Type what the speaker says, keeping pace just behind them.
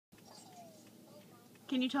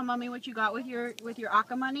Can you tell Mommy what you got with your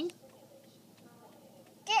Aka money?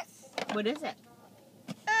 This. What is it?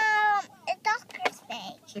 A doctor's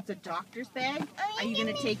bag. It's a doctor's bag? Oh, Are you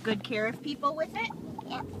going to take good care of people with it?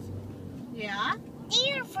 Yes. Yeah?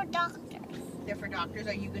 These are for doctors. They're for doctors.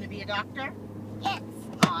 Are you going to be a doctor? Yes.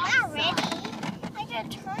 Awesome. Not really. I'm a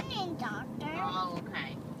turning doctor. Oh,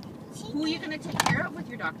 okay. Who are you going to take care of with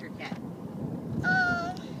your doctor kit?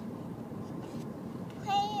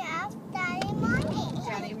 I have Daddy and Mommy.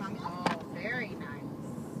 Daddy, Mommy. Oh, very nice.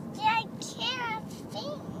 They care of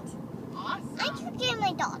things. Awesome. I took care of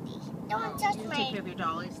my doggy. Don't touch you my... take care of your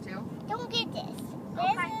dollies too? Don't get this.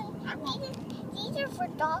 Okay. I won't. These are for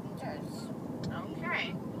doctors.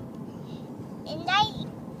 Okay. And Daddy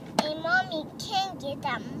and Mommy can get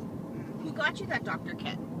them. Who got you that doctor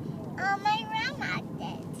kit? My grandma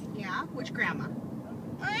did. Yeah? Which grandma?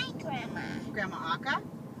 My grandma. Grandma Aka?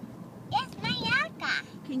 Yes, my Aka.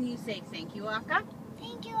 Can you say thank you, Aka?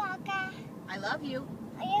 Thank you, Aka. I love you.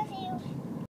 I love you.